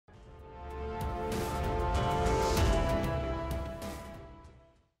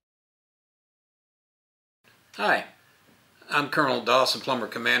Hi, I'm Colonel Dawson Plummer,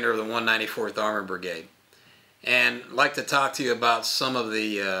 Commander of the 194th Armor Brigade, and I'd like to talk to you about some of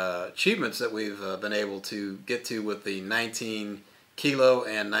the achievements that we've been able to get to with the 19 Kilo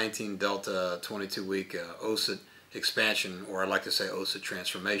and 19 Delta 22-week OSUT expansion, or I'd like to say OSUT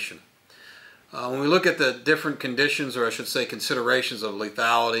transformation. When we look at the different conditions, or I should say considerations of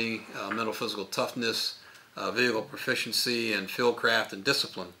lethality, mental physical toughness, vehicle proficiency, and field craft and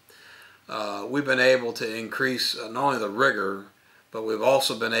discipline, we've been able to increase not only the rigor, but we've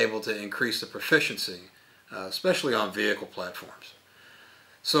also been able to increase the proficiency, especially on vehicle platforms.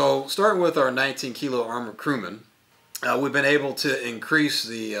 So starting with our 19 Kilo armored crewmen, we've been able to increase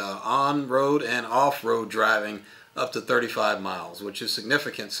the on-road and off-road driving up to 35 miles, which is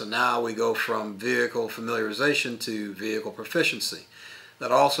significant. So now we go from vehicle familiarization to vehicle proficiency.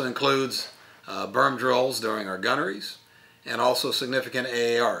 That also includes berm drills during our gunneries, and also significant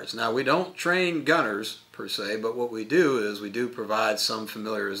AARs. Now, we don't train gunners per se, but what we do is we do provide some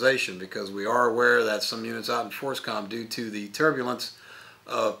familiarization, because we are aware that some units out in FORSCOM, due to the turbulence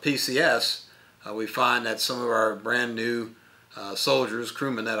of PCS, we find that some of our brand new soldiers,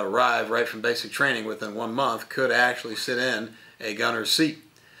 crewmen that arrive right from basic training within 1 month could actually sit in a gunner's seat.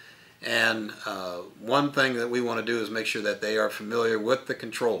 And one thing that we want to do is make sure that they are familiar with the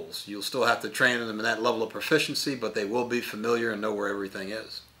controls. You'll still have to train them in that level of proficiency, but they will be familiar and know where everything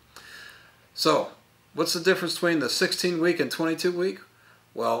is. So, what's the difference between the 16-week and 22-week?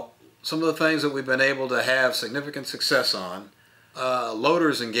 Well, some of the things that we've been able to have significant success on,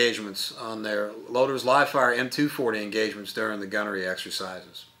 loaders engagements on their loaders live fire M240 engagements during the gunnery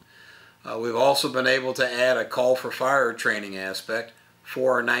exercises. We've also been able to add a call for fire training aspect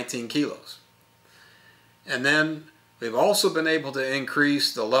for our 19 kilos. And then we've also been able to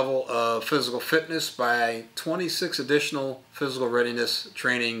increase the level of physical fitness by 26 additional physical readiness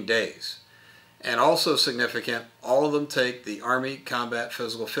training days. And also significant, all of them take the Army Combat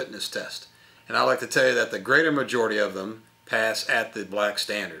Physical Fitness Test. And I'd like to tell you that the greater majority of them pass at the black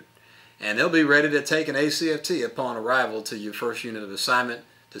standard. And they'll be ready to take an ACFT upon arrival to your first unit of assignment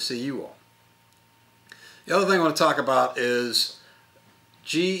to see you all. The other thing I want to talk about is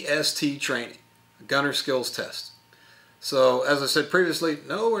GST training, gunner skills test. So as I said previously,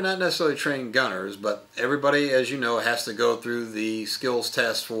 no, we're not necessarily training gunners, but everybody, as you know, has to go through the skills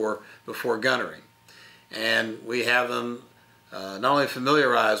test before gunnery. And we have them not only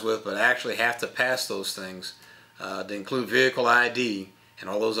familiarized with, but actually have to pass those things to include vehicle ID and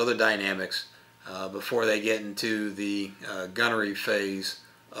all those other dynamics before they get into the gunnery phase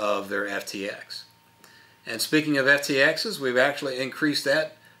of their FTX. And speaking of FTXs, we've actually increased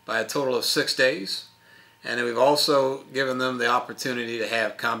that by a total of 6 days. And then we've also given them the opportunity to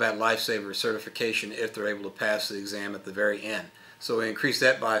have Combat Lifesaver certification if they're able to pass the exam at the very end. So we increased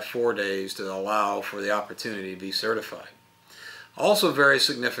that by 4 days to allow for the opportunity to be certified. Also very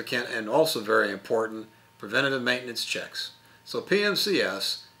significant and also very important, preventative maintenance checks. So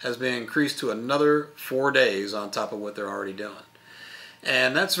PMCS has been increased to another 4 days on top of what they're already doing.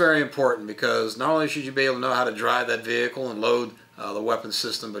 And that's very important, because not only should you be able to know how to drive that vehicle and load the weapon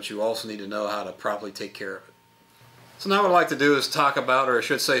system, but you also need to know how to properly take care of it. So now what I'd like to do is talk about, or I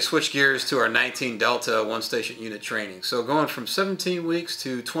should say switch gears to our 19 Delta one station unit training. So going from 17 weeks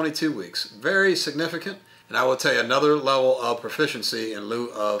to 22 weeks, very significant, and I will tell you another level of proficiency in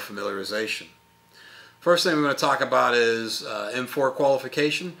lieu of familiarization. First thing we're going to talk about is M4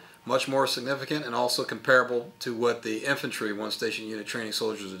 qualification. Much more significant and also comparable to what the infantry one station unit training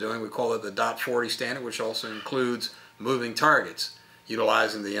soldiers are doing. We call it the .40 standard, which also includes moving targets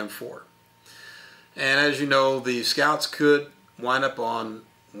utilizing the M4. And as you know, the scouts could wind up on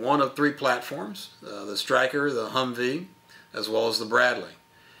one of 3 platforms, the Stryker, the Humvee, as well as the Bradley.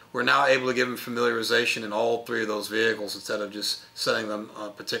 We're now able to give them familiarization in all 3 of those vehicles instead of just setting them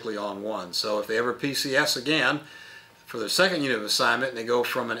particularly on one. So if they ever PCS again for their second unit of assignment and they go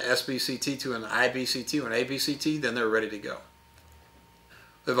from an SBCT to an IBCT or an ABCT, then they're ready to go.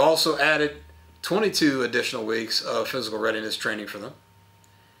 We've also added 22 additional weeks of physical readiness training for them.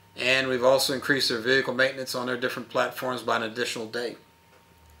 And we've also increased their vehicle maintenance on their different platforms by an additional day.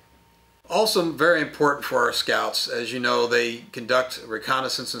 Also very important for our scouts, as you know, they conduct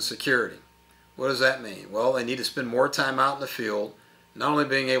reconnaissance and security. What does that mean? Well, they need to spend more time out in the field, not only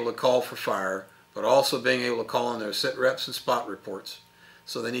being able to call for fire, but also being able to call in their sit reps and spot reports.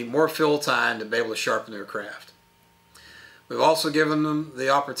 So they need more field time to be able to sharpen their craft. We've also given them the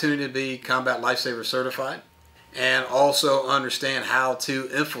opportunity to be Combat Lifesaver certified and also understand how to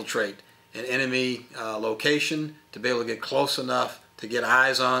infiltrate an enemy location to be able to get close enough to get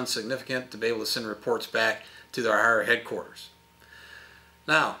eyes on significant to be able to send reports back to their higher headquarters.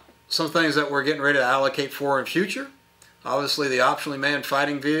 Now, Some things that we're getting ready to allocate for in future. Obviously, the optionally manned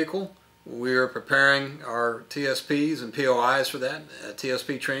fighting vehicle. We are preparing our TSPs and POIs for that.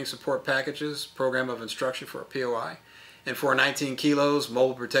 TSP training support packages, program of instruction for a POI. And for 19 kilos,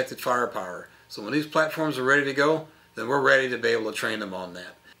 mobile protected firepower. So when these platforms are ready to go, then we're ready to be able to train them on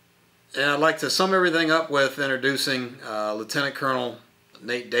that. And I'd like to sum everything up with introducing Lieutenant Colonel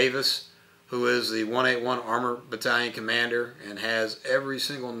Nate Davis, who is the 181 Armor Battalion Commander and has every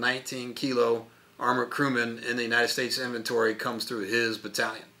single 19 kilo armored crewman in the United States inventory comes through his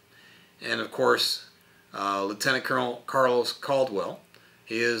battalion. And of course, Lieutenant Colonel Carlos Caldwell.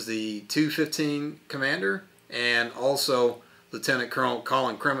 He is the 215 Commander, and also Lieutenant Colonel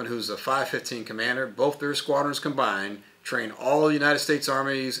Colin Kremen, who's a 515 Commander. Both their squadrons combined train all the United States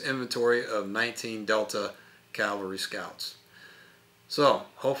Army's inventory of 19 Delta Cavalry Scouts. So,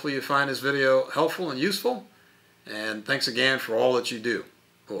 hopefully you find this video helpful and useful, and thanks again for all that you do.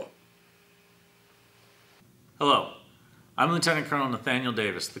 Cool. Hello, I'm Lieutenant Colonel Nathaniel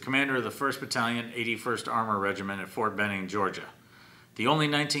Davis, the commander of the 1st Battalion, 81st Armor Regiment at Fort Benning, Georgia, the only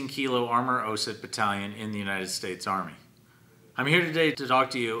 19 kilo Armor OSUT battalion in the United States Army. I'm here today to talk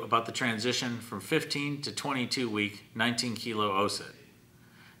to you about the transition from 15 to 22 week 19 kilo OSUT.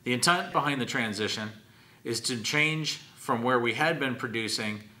 The intent behind the transition is to change from where we had been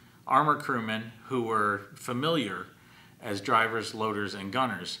producing armor crewmen who were familiar as drivers, loaders, and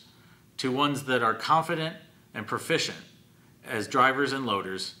gunners to ones that are confident and proficient as drivers and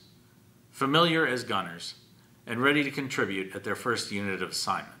loaders, familiar as gunners, and ready to contribute at their first unit of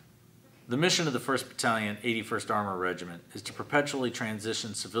assignment. The mission of the 1st Battalion, 81st Armor Regiment is to perpetually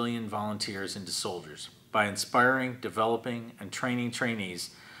transition civilian volunteers into soldiers by inspiring, developing, and training trainees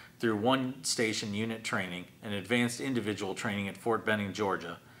through one-station unit training and advanced individual training at Fort Benning,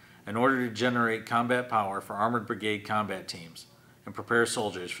 Georgia, in order to generate combat power for Armored Brigade combat teams and prepare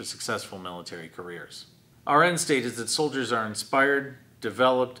soldiers for successful military careers. Our end state is that soldiers are inspired,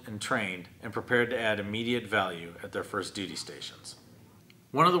 developed, and trained and prepared to add immediate value at their first duty stations.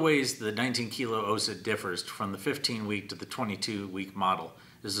 One of the ways the 19 kilo OSUT differs from the 15-week to the 22-week model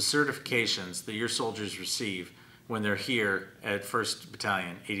is the certifications that your soldiers receive when they're here at 1st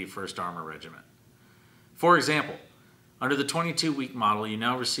Battalion, 81st Armor Regiment. For example, under the 22-week model, you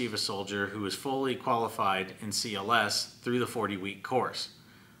now receive a soldier who is fully qualified in CLS through the 40-week course.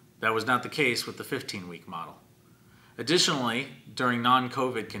 That was not the case with the 15-week model. Additionally, during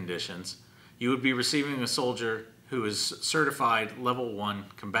non-COVID conditions, you would be receiving a soldier who is certified Level 1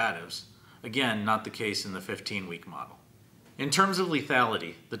 combatives. Again, not the case in the 15-week model. In terms of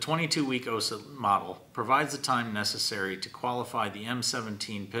lethality, the 22-week OSUT model provides the time necessary to qualify the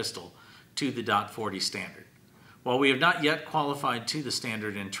M17 pistol to the .40 standard. While we have not yet qualified to the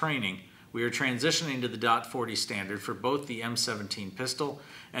standard in training, we are transitioning to the .40 standard for both the M17 pistol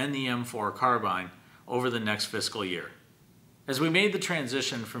and the M4 carbine over the next fiscal year. As we made the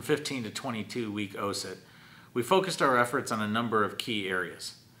transition from 15 to 22-week OSUT, we focused our efforts on a number of key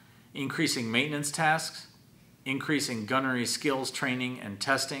areas: increasing maintenance tasks, increasing gunnery skills training and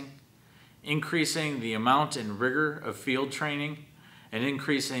testing, increasing the amount and rigor of field training, and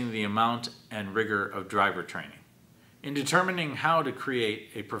increasing the amount and rigor of driver training. In determining how to create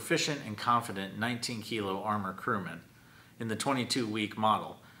a proficient and confident 19 kilo armor crewman in the 22-week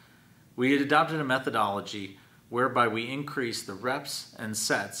model, we had adopted a methodology whereby we increase the reps and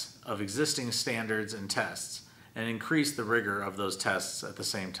sets of existing standards and tests and increase the rigor of those tests at the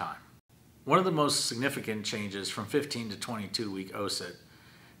same time. One of the most significant changes from 15 to 22-week OSUT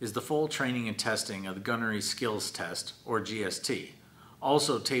is the full training and testing of the Gunnery Skills Test, or GST,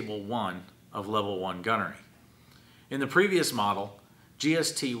 also Table 1 of Level 1 Gunnery. In the previous model,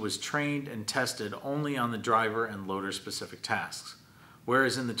 GST was trained and tested only on the driver and loader specific tasks,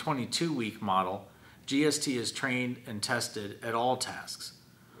 whereas in the 22-week model, GST is trained and tested at all tasks.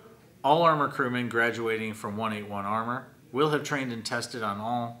 All armor crewmen graduating from 181 Armor will have trained and tested on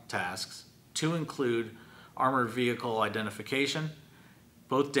all tasks, to include armored vehicle identification,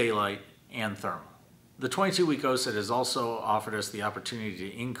 both daylight and thermal. The 22-week OSUT has also offered us the opportunity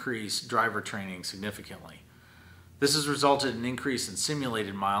to increase driver training significantly. This has resulted in an increase in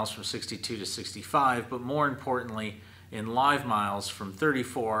simulated miles from 62 to 65, but more importantly, in live miles from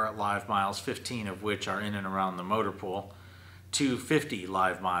 34 live miles, 15 of which are in and around the motor pool, to 50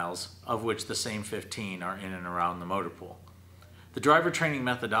 live miles, of which the same 15 are in and around the motor pool. The driver training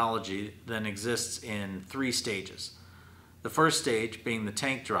methodology then exists in 3 stages. The first stage being the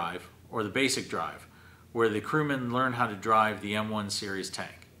tank drive, or the basic drive, where the crewmen learn how to drive the M1 series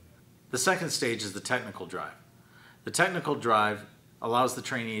tank. The second stage is the technical drive. The technical drive allows the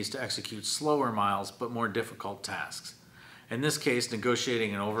trainees to execute slower miles but more difficult tasks. In this case,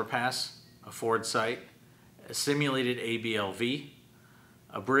 negotiating an overpass, a ford sight, a simulated ABLV,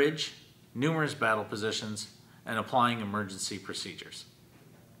 a bridge, numerous battle positions, and applying emergency procedures.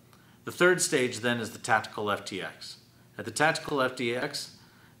 The third stage then is the Tactical FTX. At the Tactical FTX,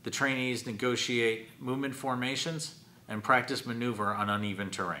 the trainees negotiate movement formations and practice maneuver on uneven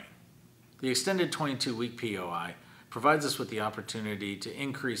terrain. The extended 22-week POI provides us with the opportunity to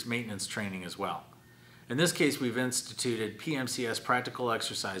increase maintenance training as well. In this case, we've instituted PMCS practical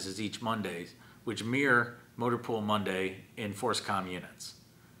exercises each Monday, which mirror Motor Pool Monday in ForceCom units.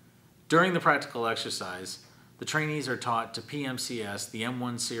 During the practical exercise, the trainees are taught to PMCS the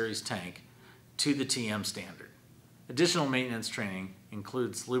M1 series tank to the TM standard. Additional maintenance training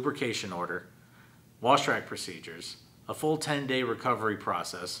includes lubrication order, wash rack procedures, a full 10-day recovery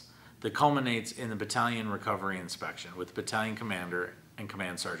process that culminates in the battalion recovery inspection with the battalion commander and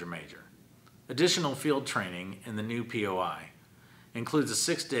command sergeant major. Additional field training in the new POI includes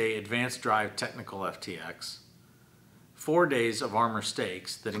a 6-day advanced drive technical FTX, 4 days of armor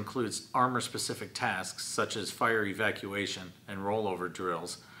stakes that includes armor-specific tasks such as fire evacuation and rollover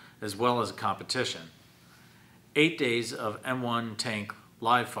drills, as well as a competition, 8 days of M1 tank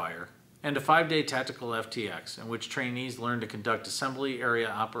live fire, and a 5-day tactical FTX in which trainees learn to conduct assembly area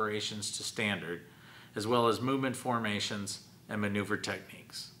operations to standard, as well as movement formations and maneuver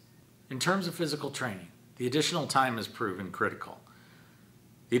techniques. In terms of physical training, the additional time has proven critical.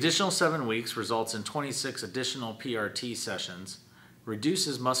 The additional 7 weeks results in 26 additional PRT sessions,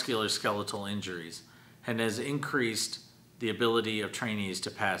 reduces musculoskeletal injuries, and has increased the ability of trainees to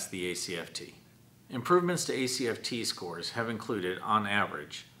pass the ACFT. Improvements to ACFT scores have included, on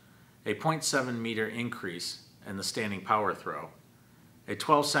average, a 0.7 meter increase in the standing power throw, a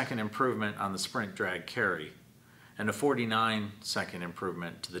 12-second improvement on the sprint drag carry, and a 49-second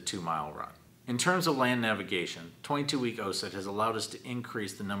improvement to the 2-mile run. In terms of land navigation, 22-week OSUT has allowed us to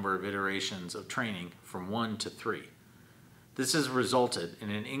increase the number of iterations of training from 1 to 3. This has resulted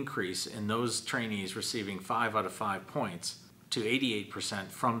in an increase in those trainees receiving 5 out of 5 points to 88%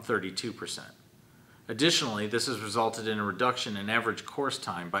 from 32%. Additionally, this has resulted in a reduction in average course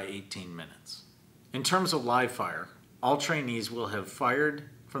time by 18 minutes. In terms of live fire, all trainees will have fired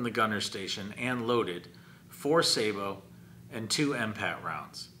from the gunner station and loaded 4 Sabo and 2 MPAT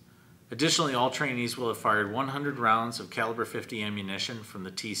rounds. Additionally, all trainees will have fired 100 rounds of caliber 50 ammunition from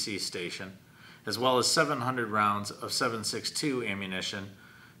the TC station, as well as 700 rounds of 7.62 ammunition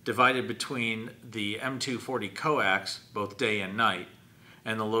divided between the M240 coax, both day and night,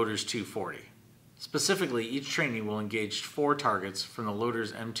 and the loader's 240. Specifically, each trainee will engage 4 targets from the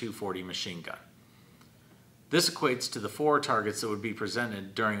loader's M240 machine gun. This equates to the 4 targets that would be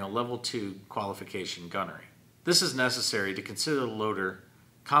presented during a level 2 qualification gunnery. This is necessary to consider the loader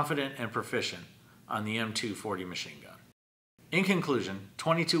confident and proficient on the M240 machine gun. In conclusion,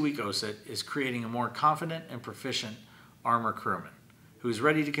 22-week OSUT is creating a more confident and proficient armor crewman who is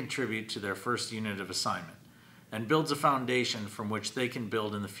ready to contribute to their first unit of assignment and builds a foundation from which they can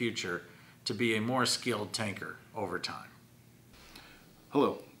build in the future to be a more skilled tanker over time.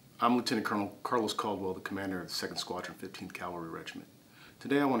 Hello, I'm Lieutenant Colonel Carlos Caldwell, the commander of the 2nd Squadron 15th Cavalry Regiment.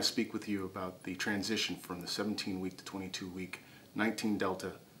 Today I want to speak with you about the transition from the 17-week to 22-week 19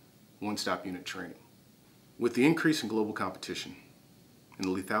 Delta one-stop unit training. With the increase in global competition and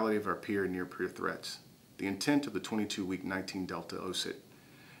the lethality of our peer and near-peer threats, the intent of the 22-week 19 Delta OSUT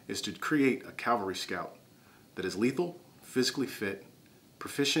is to create a cavalry scout that is lethal, physically fit,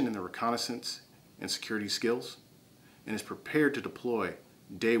 proficient in the reconnaissance and security skills, and is prepared to deploy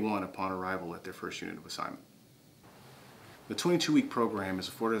day one upon arrival at their first unit of assignment. The 22-week program has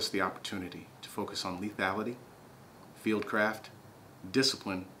afforded us the opportunity to focus on lethality, fieldcraft,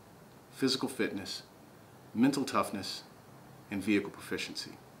 discipline, physical fitness, mental toughness, and vehicle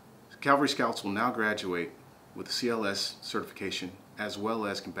proficiency. Cavalry Scouts will now graduate with the CLS certification as well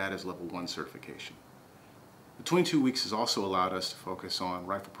as Combatives Level 1 certification. The 22 weeks has also allowed us to focus on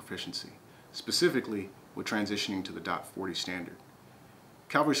rifle proficiency, specifically with transitioning to the .40 standard.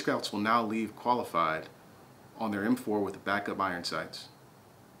 Cavalry Scouts will now leave qualified on their M4 with the backup iron sights,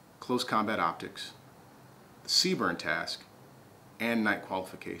 close combat optics, the C-burn task, and night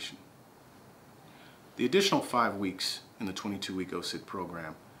qualification. The additional 5 weeks in the 22-week OSUT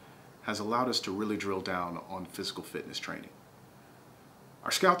program has allowed us to really drill down on physical fitness training.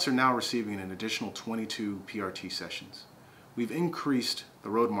 Our Scouts are now receiving an additional 22 PRT sessions. We've increased the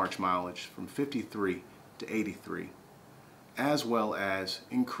road march mileage from 53 to 83, as well as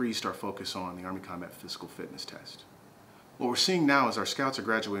increased our focus on the Army Combat Physical Fitness Test. What we're seeing now is our Scouts are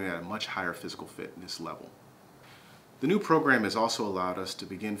graduating at a much higher physical fitness level. The new program has also allowed us to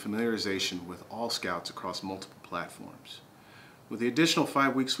begin familiarization with all Scouts across multiple platforms. With the additional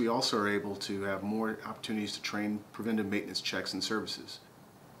 5 weeks, we also are able to have more opportunities to train preventive maintenance checks and services.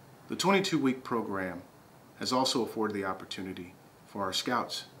 The 22-week program has also afforded the opportunity for our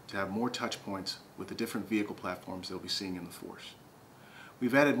scouts to have more touch points with the different vehicle platforms they'll be seeing in the force.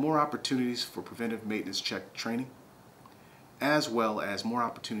 We've added more opportunities for preventive maintenance check training, as well as more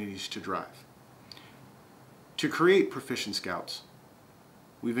opportunities to drive. To create proficient scouts,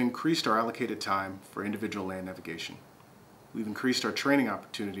 we've increased our allocated time for individual land navigation. We've increased our training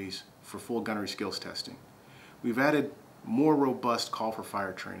opportunities for full gunnery skills testing. We've added more robust call for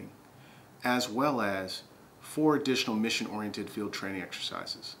fire training, as well as 4 additional mission-oriented field training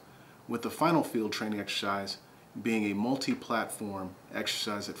exercises, with the final field training exercise being a multi-platform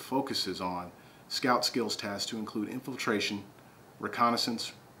exercise that focuses on scout skills tasks to include infiltration,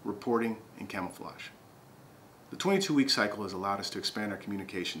 reconnaissance, reporting, and camouflage. The 22-week cycle has allowed us to expand our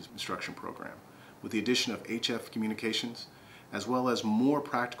communications instruction program with the addition of HF communications, as well as more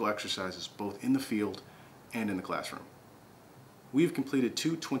practical exercises both in the field and in the classroom. We've completed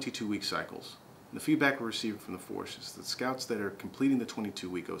 2 22-week cycles. The feedback we're receiving from the force is that scouts that are completing the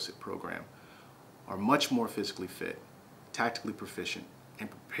 22-week OSUT program are much more physically fit, tactically proficient,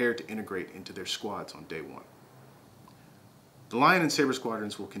 and prepared to integrate into their squads on day 1. The Lion and Sabre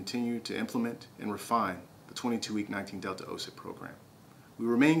squadrons will continue to implement and refine the 22-week 19 Delta OSUT program. We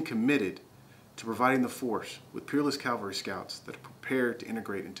remain committed to providing the force with peerless cavalry scouts that are prepared to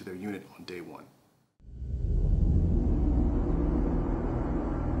integrate into their unit on day 1.